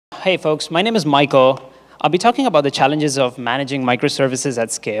Hey folks, my name is Michael. I'll be talking about the challenges of managing microservices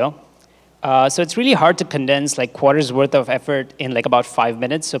at scale. So it's really hard to condense like quarters worth of effort in like about 5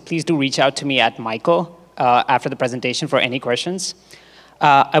 minutes. So please do reach out to me at Michael after the presentation for any questions.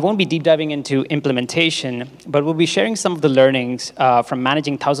 I won't be deep diving into implementation, but we'll be sharing some of the learnings from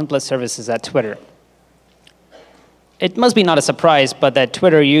managing 1,000+ services at Twitter. It must be not a surprise, but that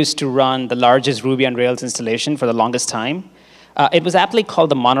Twitter used to run the largest Ruby on Rails installation for the longest time. It was aptly called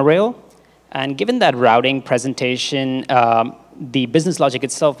the monorail, and given that routing, presentation, the business logic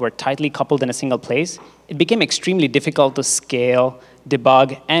itself were tightly coupled in a single place, it became extremely difficult to scale,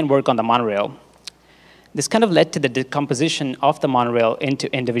 debug, and work on the monorail. This kind of led to the decomposition of the monorail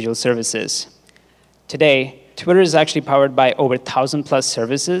into individual services. Today, Twitter is actually powered by over 1,000+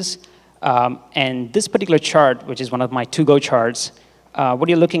 services, and this particular chart, which is one of my to-go charts, what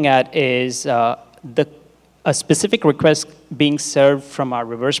you're looking at is a specific request being served from our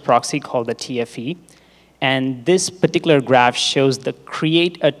reverse proxy called the TFE. And this particular graph shows the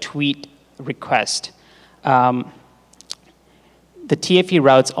create a tweet request. The TFE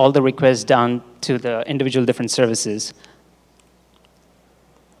routes all the requests down to the individual different services.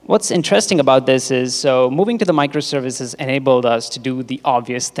 What's interesting about this is, so moving to the microservices enabled us to do the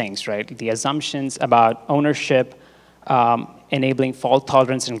obvious things, right? The assumptions about ownership, enabling fault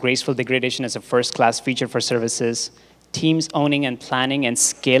tolerance and graceful degradation as a first-class feature for services, teams owning and planning and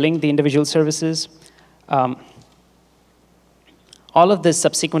scaling the individual services. All of this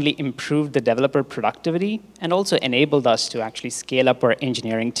subsequently improved the developer productivity and also enabled us to actually scale up our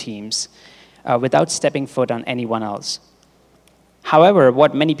engineering teams without stepping foot on anyone else. However,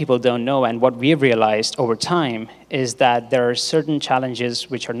 what many people don't know and what we've realized over time is that there are certain challenges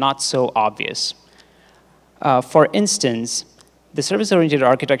which are not so obvious. For instance, the service-oriented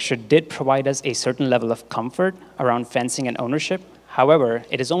architecture did provide us a certain level of comfort around fencing and ownership. However,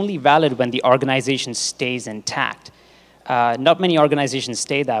 it is only valid when the organization stays intact. Not many organizations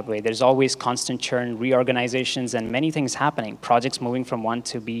stay that way. There's always constant churn, reorganizations, and many things happening, projects moving from one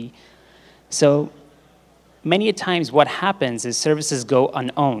to B. So many a times what happens is services go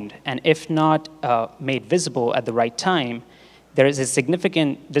unowned, and if not made visible at the right time, there's a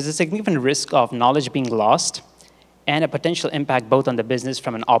significant risk of knowledge being lost and a potential impact both on the business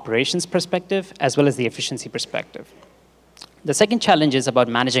from an operations perspective as well as the efficiency perspective. The second challenge is about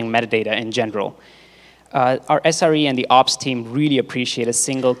managing metadata in general. Our SRE and the ops team really appreciate a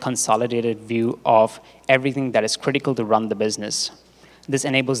single consolidated view of everything that is critical to run the business. This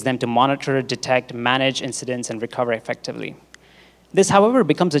enables them to monitor, detect, manage incidents, and recover effectively. This, however,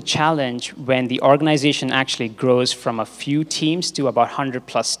 becomes a challenge when the organization actually grows from a few teams to about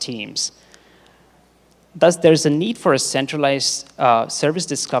 100+ teams. Thus, there's a need for a centralized service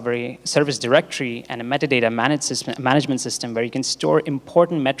discovery, service directory, and a metadata management system where you can store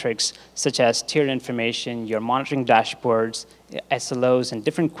important metrics such as tiered information, your monitoring dashboards, SLOs, and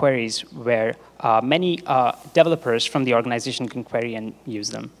different queries where many developers from the organization can query and use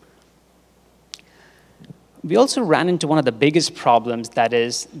them. We also ran into one of the biggest problems, that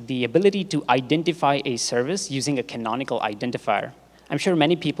is the ability to identify a service using a canonical identifier. I'm sure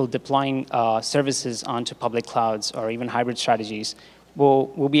many people deploying services onto public clouds or even hybrid strategies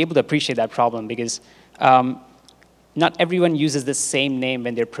will be able to appreciate that problem because not everyone uses the same name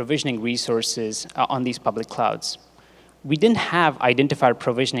when they're provisioning resources on these public clouds. We didn't have identifier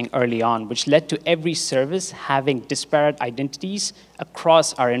provisioning early on, which led to every service having disparate identities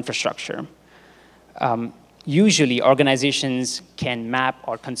across our infrastructure. Usually, organizations can map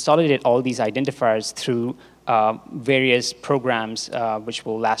or consolidate all these identifiers through various programs which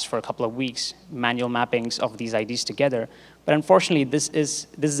will last for a couple of weeks, manual mappings of these IDs together. But unfortunately, this is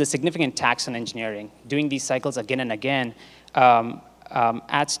a significant tax on engineering. Doing these cycles again and again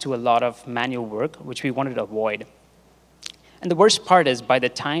adds to a lot of manual work, which we wanted to avoid. And the worst part is, by the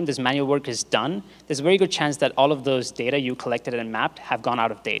time this manual work is done, there's a very good chance that all of those data you collected and mapped have gone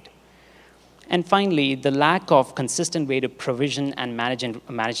out of date. And finally, the lack of consistent way to provision and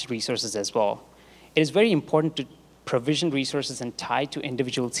manage resources as well. It is very important to provision resources and tie to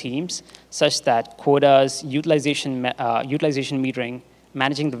individual teams such that quotas, utilization metering,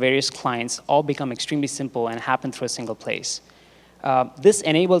 managing the various clients all become extremely simple and happen through a single place. This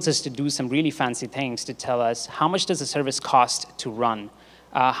enables us to do some really fancy things to tell us how much does a service cost to run,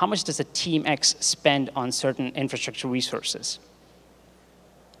 how much does a team X spend on certain infrastructure resources.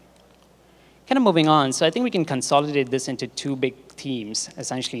 Kind of moving on, so I think we can consolidate this into two big themes,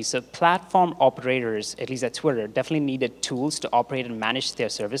 essentially. So platform operators, at least at Twitter, definitely needed tools to operate and manage their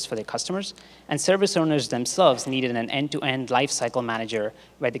service for their customers. And service owners themselves needed an end-to-end lifecycle manager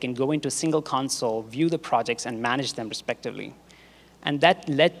where they can go into a single console, view the projects, and manage them respectively. And that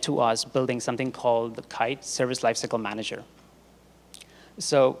led to us building something called the Kite Service Lifecycle Manager.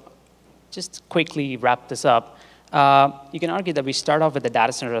 So just quickly wrap this up. You can argue that we start off with the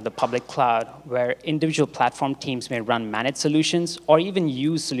data center or the public cloud, where individual platform teams may run managed solutions or even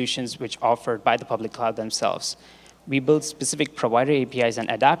use solutions which are offered by the public cloud themselves. We build specific provider APIs and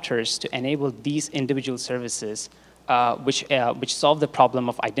adapters to enable these individual services which solve the problem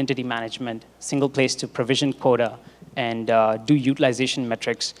of identity management, single place to provision quota, and do utilization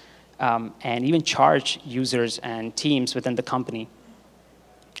metrics, and even charge users and teams within the company.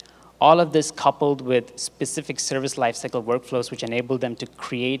 All of this coupled with specific service lifecycle workflows which enable them to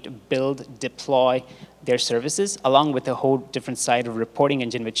create, build, deploy their services, along with a whole different side of reporting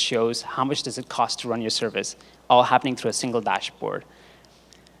engine which shows how much does it cost to run your service, all happening through a single dashboard.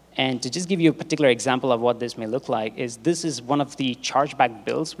 And to just give you a particular example of what this may look like, this is one of the chargeback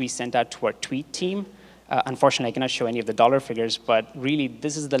bills we sent out to our tweet team. Unfortunately, I cannot show any of the dollar figures, but really,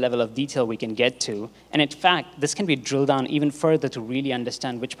 this is the level of detail we can get to. And in fact, this can be drilled down even further to really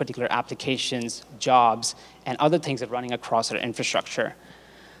understand which particular applications, jobs, and other things are running across our infrastructure.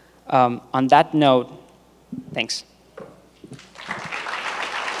 On that note, thanks.